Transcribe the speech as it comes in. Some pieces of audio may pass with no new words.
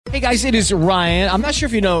Hey guys, it is Ryan. I'm not sure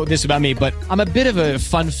if you know this about me, but I'm a bit of a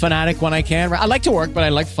fun fanatic when I can. I like to work, but I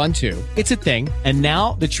like fun too. It's a thing. And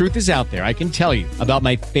now the truth is out there. I can tell you about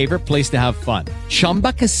my favorite place to have fun.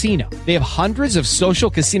 Chumba Casino. They have hundreds of social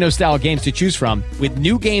casino style games to choose from with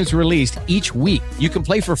new games released each week. You can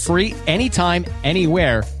play for free anytime,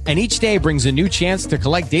 anywhere. And each day brings a new chance to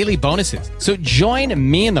collect daily bonuses. So join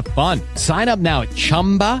me in the fun. Sign up now at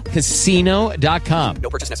ChumbaCasino.com. No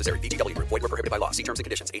purchase necessary. VGW. Void where prohibited by law. See terms and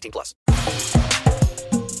conditions. 18+.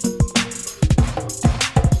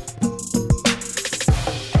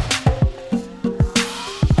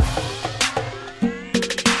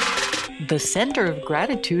 The Center of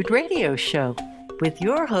Gratitude radio show with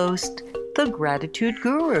your host, the Gratitude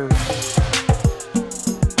Guru.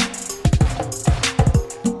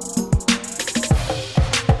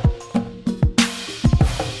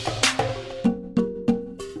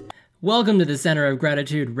 Welcome to the Center of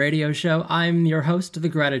Gratitude radio show. I'm your host, the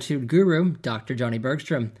Gratitude Guru, Dr. Johnny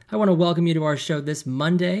Bergstrom. I want to welcome you to our show this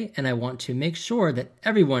Monday, and I want to make sure that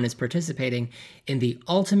everyone is participating in the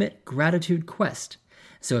Ultimate Gratitude Quest.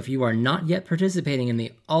 So if you are not yet participating in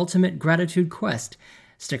the Ultimate Gratitude Quest,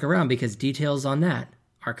 stick around because details on that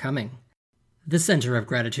are coming. The Center of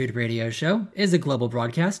Gratitude radio show is a global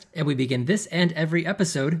broadcast, and we begin this and every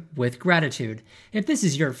episode with gratitude. If this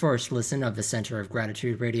is your first listen of the Center of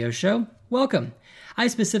Gratitude radio show, welcome. I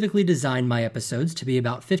specifically designed my episodes to be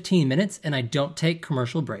about 15 minutes, and I don't take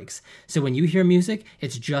commercial breaks. So when you hear music,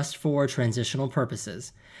 it's just for transitional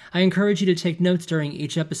purposes. I encourage you to take notes during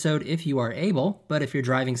each episode if you are able, but if you're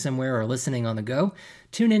driving somewhere or listening on the go,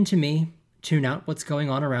 tune in to me, tune out what's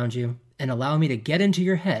going on around you, and allow me to get into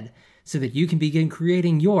your head so that you can begin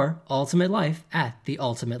creating your ultimate life at the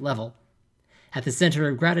ultimate level. At the Center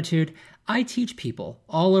of Gratitude, I teach people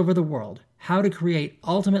all over the world how to create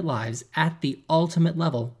ultimate lives at the ultimate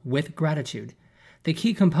level with gratitude. The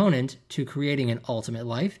key component to creating an ultimate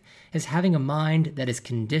life is having a mind that is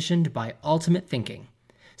conditioned by ultimate thinking.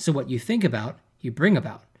 So what you think about, you bring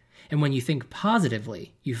about. And when you think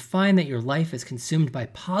positively, you find that your life is consumed by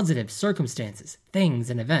positive circumstances, things,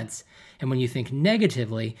 and events. And when you think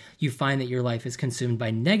negatively, you find that your life is consumed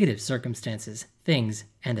by negative circumstances, things,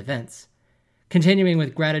 and events. Continuing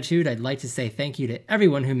with gratitude, I'd like to say thank you to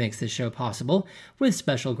everyone who makes this show possible, with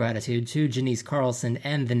special gratitude to Janice Carlson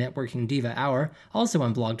and the Networking Diva Hour, also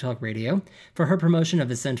on Blog Talk Radio, for her promotion of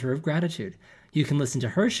the Center of Gratitude. You can listen to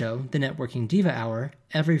her show, The Networking Diva Hour,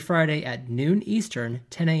 every Friday at noon Eastern,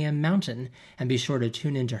 10 a.m. Mountain, and be sure to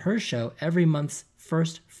tune into her show every month's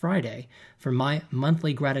first Friday for my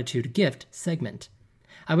monthly gratitude gift segment.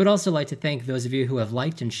 I would also like to thank those of you who have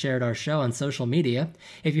liked and shared our show on social media.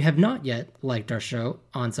 If you have not yet liked our show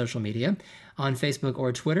on social media, on Facebook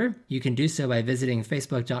or Twitter, you can do so by visiting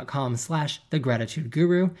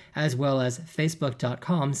facebook.com/thegratitudeguru, as well as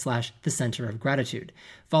facebook.com/the Center of Gratitude.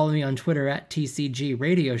 Follow me on Twitter at TCG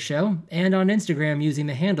Radio Show, and on Instagram using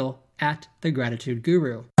the handle at The Gratitude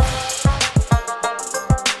Guru.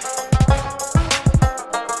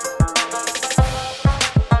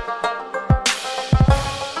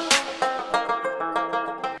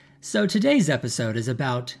 So today's episode is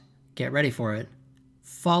about, get ready for it,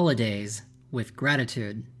 Fallidays with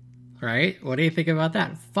gratitude, right? What do you think about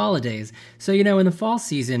that? Fallidays. So, in the fall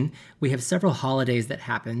season, we have several holidays that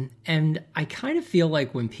happen, and I kind of feel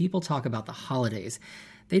like when people talk about the holidays,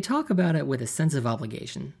 they talk about it with a sense of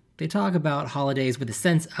obligation. They talk about holidays with a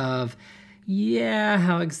sense of, yeah,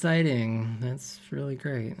 how exciting. That's really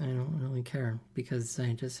great. I don't really care because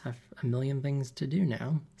I just have a million things to do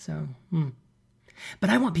now. So,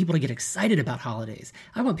 But I want people to get excited about holidays.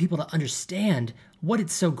 I want people to understand what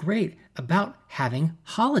it's so great about having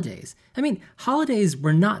holidays. I mean, holidays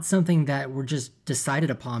were not something that were just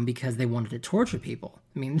decided upon because they wanted to torture people.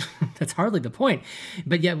 I mean, that's hardly the point.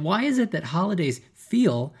 But yet, why is it that holidays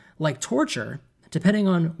feel like torture depending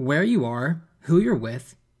on where you are, who you're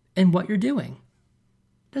with, and what you're doing?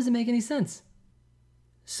 Doesn't make any sense.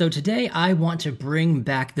 So today, I want to bring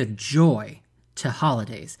back the joy to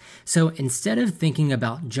holidays. So instead of thinking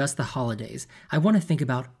about just the holidays, I want to think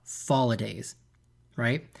about Fallidays,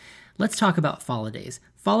 right? Let's talk about Fallidays.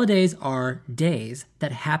 Fallidays are days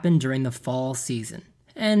that happen during the fall season.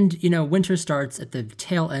 And, winter starts at the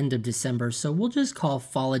tail end of December, so we'll just call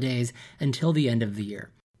Fallidays until the end of the year.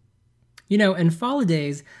 And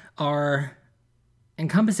Fallidays are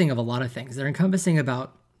encompassing of a lot of things. They're encompassing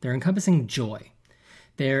joy.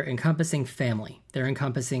 They're encompassing family. They're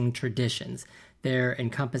encompassing traditions. They're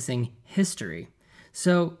encompassing history.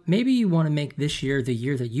 So maybe you want to make this year the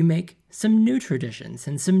year that you make some new traditions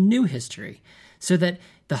and some new history so that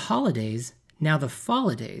the holidays, now the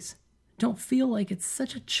Fallidays, don't feel like it's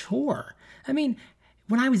such a chore. I mean,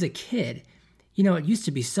 when I was a kid, it used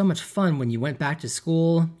to be so much fun when you went back to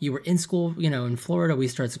school. You were in school, in Florida, we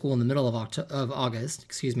start school in the middle of August.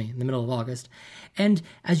 And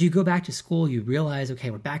as you go back to school, you realize, okay,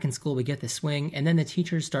 we're back in school, we get the swing. And then the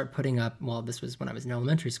teachers start putting up, well, this was when I was in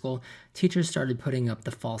elementary school, teachers started putting up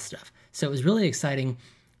the fall stuff. So it was really exciting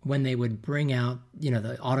when they would bring out,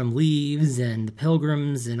 the autumn leaves and the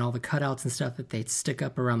pilgrims and all the cutouts and stuff that they'd stick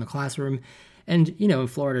up around the classroom. And, in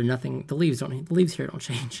Florida, the leaves here don't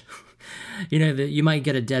change. You might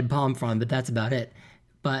get a dead palm frond, but that's about it.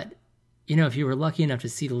 But, if you were lucky enough to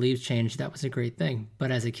see the leaves change, that was a great thing. But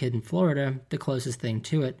as a kid in Florida, the closest thing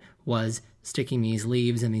to it was sticking these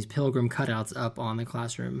leaves and these pilgrim cutouts up on the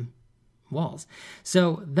classroom walls.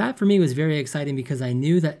 So that for me was very exciting because I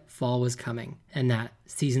knew that fall was coming and that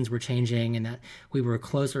seasons were changing and that we were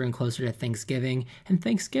closer and closer to Thanksgiving. And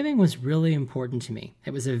Thanksgiving was really important to me.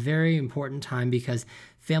 It was a very important time because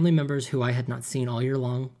family members who I had not seen all year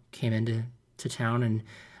long came into town, and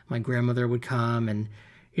my grandmother would come, and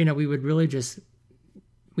we would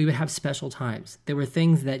have special times. There were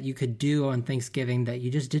things that you could do on Thanksgiving that you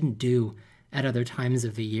just didn't do at other times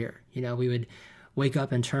of the year. We would wake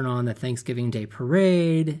up and turn on the Thanksgiving Day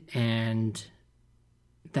parade, and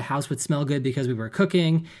the house would smell good because we were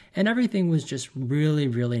cooking, and everything was just really,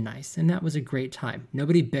 really nice. And that was a great time.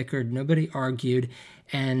 Nobody bickered, nobody argued,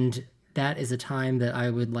 and that is a time that I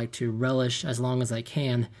would like to relish as long as I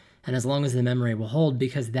can, and as long as the memory will hold,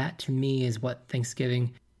 because that to me is what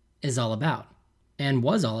Thanksgiving is all about, and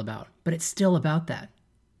was all about, but it's still about that.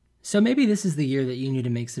 So maybe this is the year that you need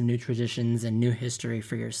to make some new traditions and new history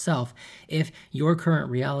for yourself if your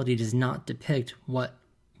current reality does not depict what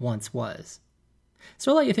once was.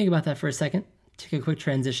 So I'll let you think about that for a second, take a quick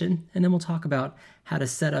transition, and then we'll talk about how to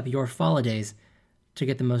set up your Fallidays to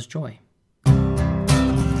get the most joy.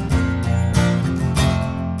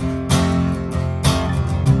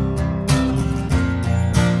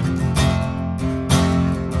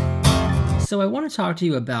 So I want to talk to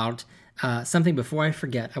you about something before I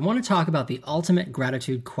forget. I want to talk about the Ultimate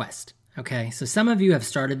Gratitude Quest. Okay, so some of you have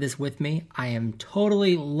started this with me. I am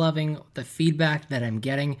totally loving the feedback that I'm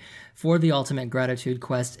getting for the Ultimate Gratitude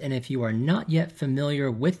Quest. And if you are not yet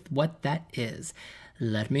familiar with what that is,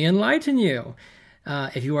 let me enlighten you.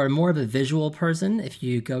 If you are more of a visual person, if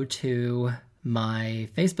you go to my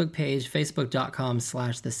Facebook page,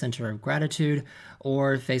 facebook.com/the Center of Gratitude,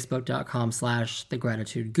 or facebook.com/the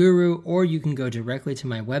Gratitude Guru, or you can go directly to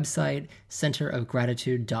my website,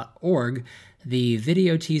 centerofgratitude.org. The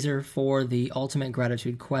video teaser for the Ultimate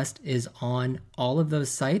Gratitude Quest is on all of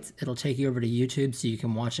those sites. It'll take you over to YouTube so you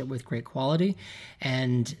can watch it with great quality,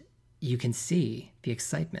 and you can see the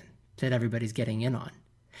excitement that everybody's getting in on.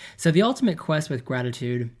 So the Ultimate Quest with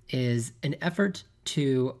Gratitude is an effort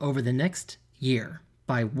to, over the next year,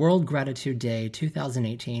 by World Gratitude Day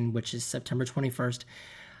 2018, which is September 21st,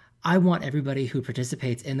 I want everybody who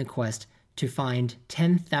participates in the quest to find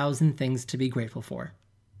 10,000 things to be grateful for.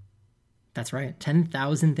 That's right,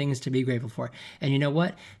 10,000 things to be grateful for. And you know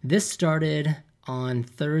what? This started on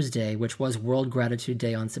Thursday, which was World Gratitude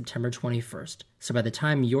Day on September 21st. So by the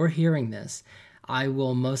time you're hearing this, I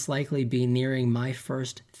will most likely be nearing my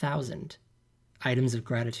first 1,000 items of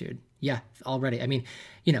gratitude. Yeah, already. I mean,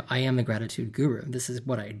 I am the gratitude guru. This is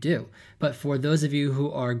what I do. But for those of you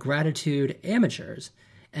who are gratitude amateurs,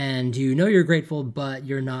 and you're grateful, but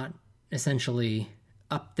you're not essentially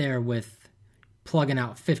up there with plugging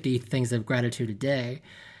out 50 things of gratitude a day,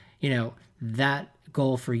 that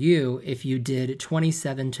goal for you, if you did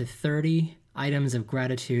 27 to 30 items of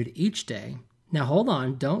gratitude each day. Now, hold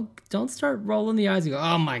on. Don't start rolling the eyes and go,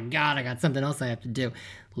 oh my God, I got something else I have to do.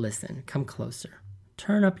 Listen, come closer.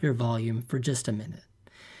 Turn up your volume for just a minute.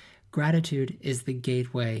 Gratitude is the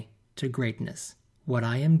gateway to greatness. What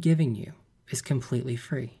I am giving you is completely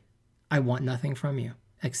free. I want nothing from you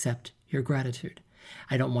except your gratitude.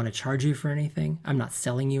 I don't want to charge you for anything. I'm not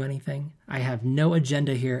selling you anything. I have no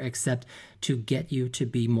agenda here except to get you to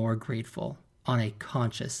be more grateful on a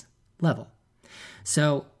conscious level.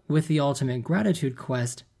 So with the Ultimate Gratitude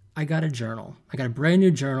Quest, I got a journal. I got a brand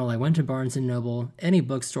new journal. I went to Barnes & Noble. Any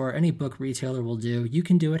bookstore, any book retailer will do. You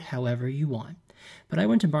can do it however you want. But I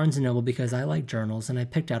went to Barnes & Noble because I like journals, and I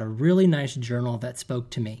picked out a really nice journal that spoke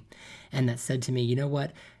to me and that said to me, you know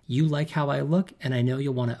what? You like how I look, and I know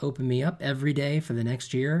you'll want to open me up every day for the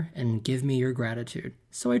next year and give me your gratitude.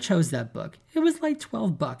 So I chose that book. It was like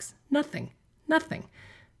 $12. Nothing.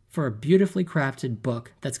 For a beautifully crafted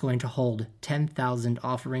book that's going to hold 10,000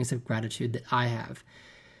 offerings of gratitude that I have.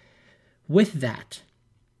 With that,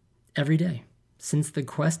 every day, since the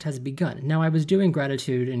quest has begun. Now, I was doing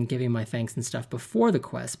gratitude and giving my thanks and stuff before the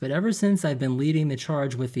quest, but ever since I've been leading the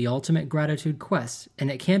charge with the ultimate gratitude quest, and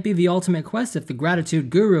it can't be the ultimate quest if the gratitude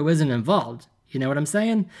guru isn't involved. You know what I'm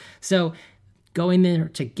saying? So going there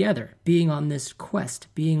together, being on this quest,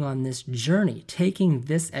 being on this journey, taking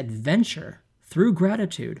this adventure through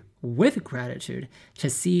gratitude, with gratitude, to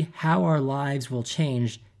see how our lives will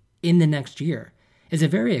change in the next year is a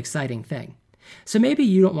very exciting thing. So maybe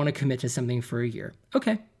you don't want to commit to something for a year.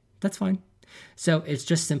 Okay, that's fine. So it's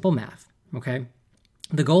just simple math, okay?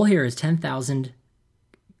 The goal here is 10,000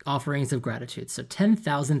 offerings of gratitude. So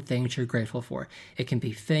 10,000 things you're grateful for. It can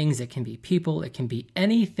be things, it can be people, it can be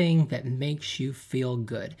anything that makes you feel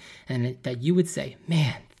good. And that you would say,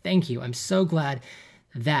 man, thank you. I'm so glad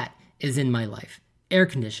that is in my life. Air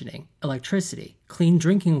conditioning, electricity, clean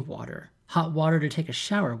drinking water, hot water to take a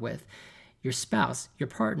shower with, your spouse, your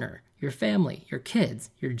partner, your family, your kids,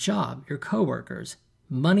 your job, your coworkers,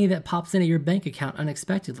 money that pops into your bank account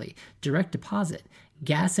unexpectedly, direct deposit,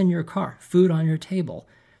 gas in your car, food on your table,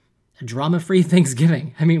 a drama-free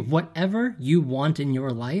Thanksgiving. I mean, whatever you want in your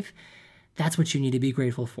life, that's what you need to be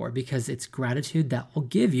grateful for, because it's gratitude that will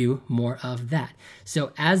give you more of that.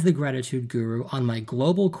 So as the gratitude guru on my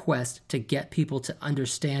global quest to get people to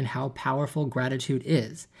understand how powerful gratitude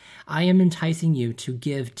is, I am enticing you to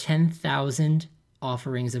give 10,000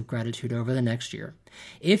 offerings of gratitude over the next year.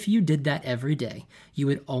 If you did that every day, you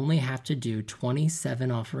would only have to do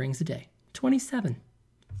 27 offerings a day. 27.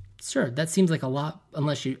 Sure, that seems like a lot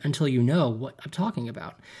until you know what I'm talking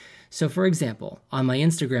about. So for example, on my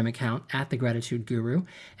Instagram account, @thegratitudeguru,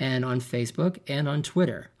 and on Facebook and on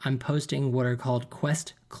Twitter, I'm posting what are called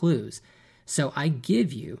quest clues. So I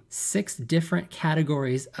give you 6 different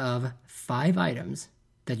categories of 5 items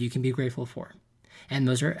that you can be grateful for. And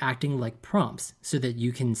those are acting like prompts so that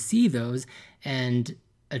you can see those and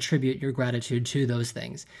attribute your gratitude to those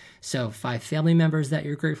things. So 5 family members that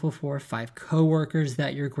you're grateful for, 5 coworkers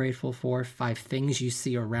that you're grateful for, 5 things you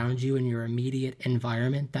see around you in your immediate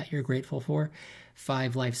environment that you're grateful for,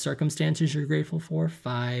 5 life circumstances you're grateful for,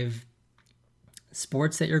 5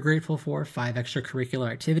 sports that you're grateful for, 5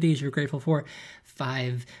 extracurricular activities you're grateful for,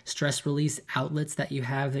 5 stress release outlets that you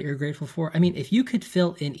have that you're grateful for. I mean, if you could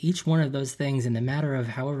fill in each one of those things in the matter of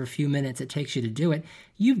however few minutes it takes you to do it,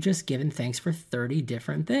 you've just given thanks for 30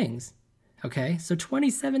 different things. Okay, so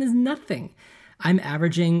 27 is nothing. I'm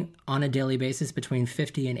averaging on a daily basis between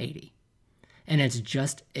 50 and 80. And it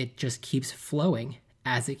just keeps flowing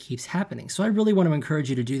as it keeps happening. So I really want to encourage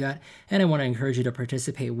you to do that, and I want to encourage you to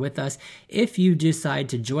participate with us. If you decide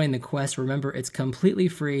to join the quest, remember it's completely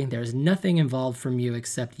free. There's nothing involved from you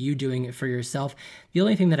except you doing it for yourself. The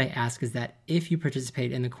only thing that I ask is that if you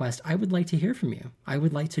participate in the quest, I would like to hear from you. I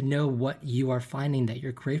would like to know what you are finding that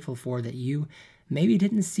you're grateful for that you maybe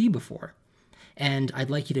didn't see before. And I'd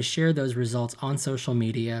like you to share those results on social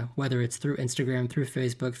media, whether it's through Instagram, through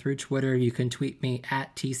Facebook, through Twitter. You can tweet me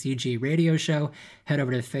 @TCG Radio Show. Head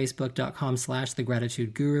over to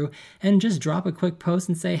facebook.com/thegratitudeguru and just drop a quick post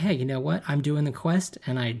and say, hey, you know what? I'm doing the quest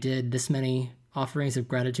and I did this many offerings of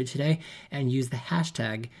gratitude today, and use the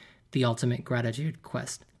hashtag the ultimate gratitude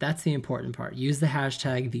quest. That's the important part. Use the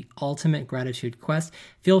hashtag the ultimate gratitude quest.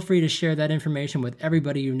 Feel free to share that information with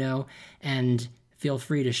everybody you know, and feel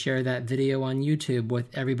free to share that video on YouTube with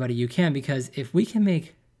everybody you can, because if we can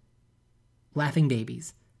make laughing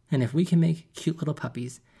babies, and if we can make cute little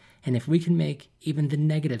puppies, and if we can make even the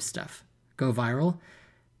negative stuff go viral,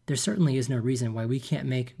 there certainly is no reason why we can't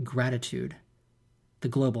make gratitude the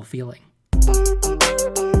global feeling.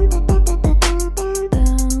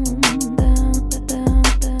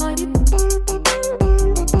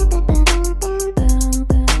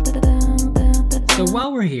 So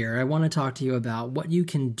while we're here, I want to talk to you about what you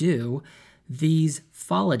can do these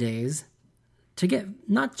Fallidays to get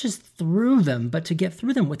not just through them, but to get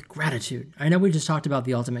through them with gratitude. I know we just talked about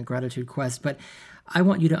the ultimate gratitude quest, but I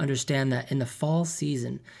want you to understand that in the fall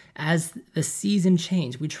season, as the season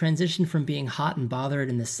changed, we transitioned from being hot and bothered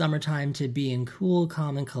in the summertime to being cool,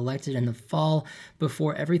 calm, and collected in the fall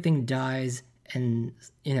before everything dies and,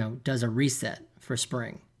 does a reset for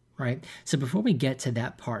spring. Right? So before we get to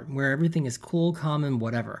that part where everything is cool, calm, and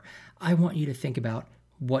whatever, I want you to think about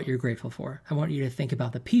what you're grateful for. I want you to think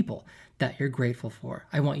about the people that you're grateful for.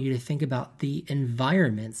 I want you to think about the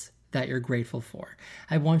environments that you're grateful for.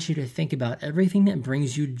 I want you to think about everything that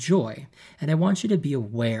brings you joy. And I want you to be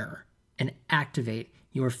aware and activate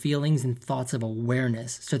your feelings and thoughts of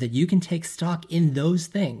awareness so that you can take stock in those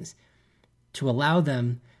things to allow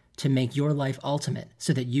them to make your life ultimate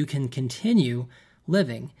so that you can continue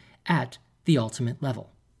living at the ultimate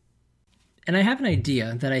level. And I have an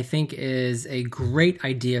idea that I think is a great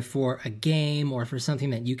idea for a game or for something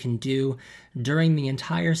that you can do during the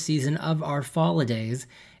entire season of our Fallidays.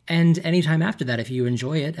 And anytime after that, if you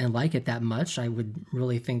enjoy it and like it that much, I would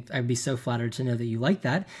really think I'd be so flattered to know that you like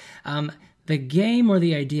that. The game or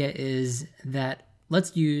the idea is that,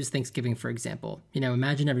 let's use Thanksgiving, for example.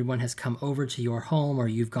 Imagine everyone has come over to your home or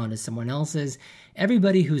you've gone to someone else's.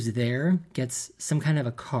 Everybody who's there gets some kind of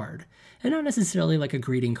a card. And not necessarily like a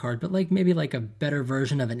greeting card, but maybe a better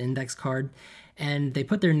version of an index card. And they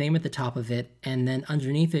put their name at the top of it. And then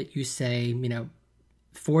underneath it, you say,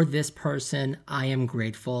 for this person, I am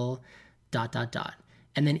grateful, ...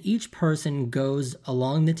 And then each person goes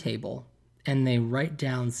along the table and they write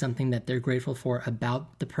down something that they're grateful for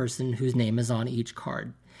about the person whose name is on each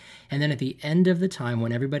card. And then at the end of the time,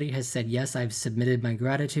 when everybody has said, yes, I've submitted my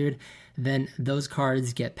gratitude, then those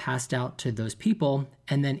cards get passed out to those people,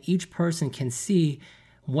 and then each person can see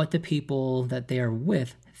what the people that they are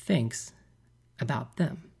with thinks about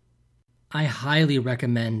them. I highly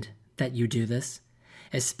recommend that you do this,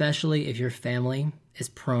 especially if your family is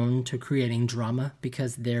prone to creating drama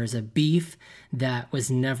because there's a beef that was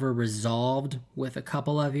never resolved with a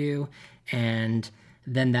couple of you, and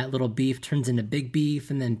then that little beef turns into big beef,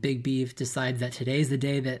 and then big beef decides that today's the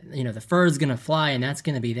day that, the fur is going to fly, and that's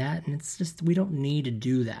going to be that, and it's just, we don't need to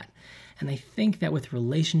do that. And I think that with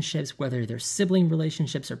relationships, whether they're sibling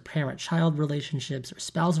relationships or parent-child relationships or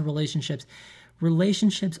spousal relationships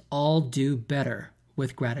all do better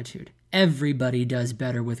with gratitude. Everybody does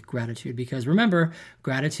better with gratitude because remember,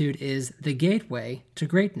 gratitude is the gateway to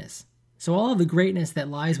greatness. So all of the greatness that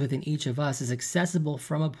lies within each of us is accessible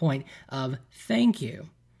from a point of thank you.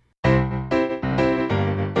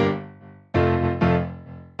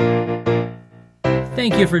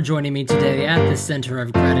 Thank you for joining me today at the Center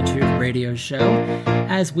of Gratitude radio show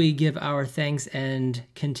as we give our thanks and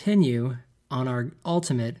continue on our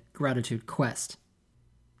ultimate gratitude quest.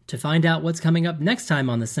 To find out what's coming up next time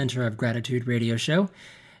on the Center of Gratitude radio show,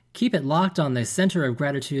 keep it locked on the Center of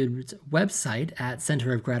Gratitude's website at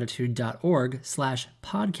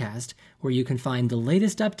centerofgratitude.org/podcast, where you can find the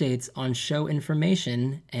latest updates on show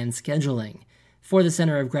information and scheduling. For the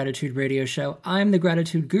Center of Gratitude radio show, I'm the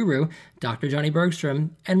Gratitude Guru, Dr. Johnny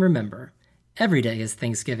Bergstrom, and remember, every day is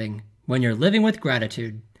Thanksgiving when you're living with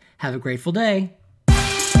gratitude. Have a grateful day.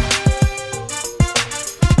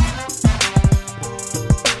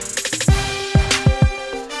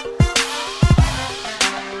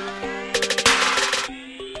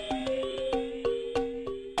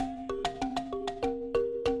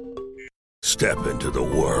 Step into the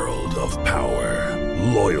world of power,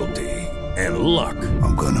 loyalty, and luck.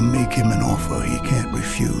 I'm gonna make him an offer he can't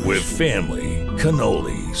refuse. With family,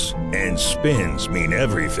 cannolis, and spins mean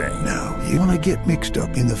everything. Now, you wanna get mixed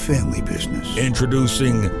up in the family business.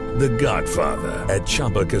 Introducing The Godfather at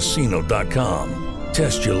ChumbaCasino.com.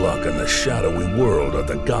 Test your luck in the shadowy world of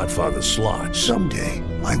The Godfather slot. Someday,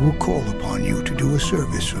 I will call upon you to do a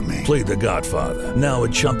service for me. Play The Godfather, now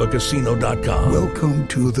at ChumbaCasino.com. Welcome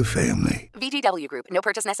to the family. VGW Group. No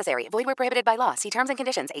purchase necessary. Void where prohibited by law. See terms and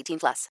conditions. 18+.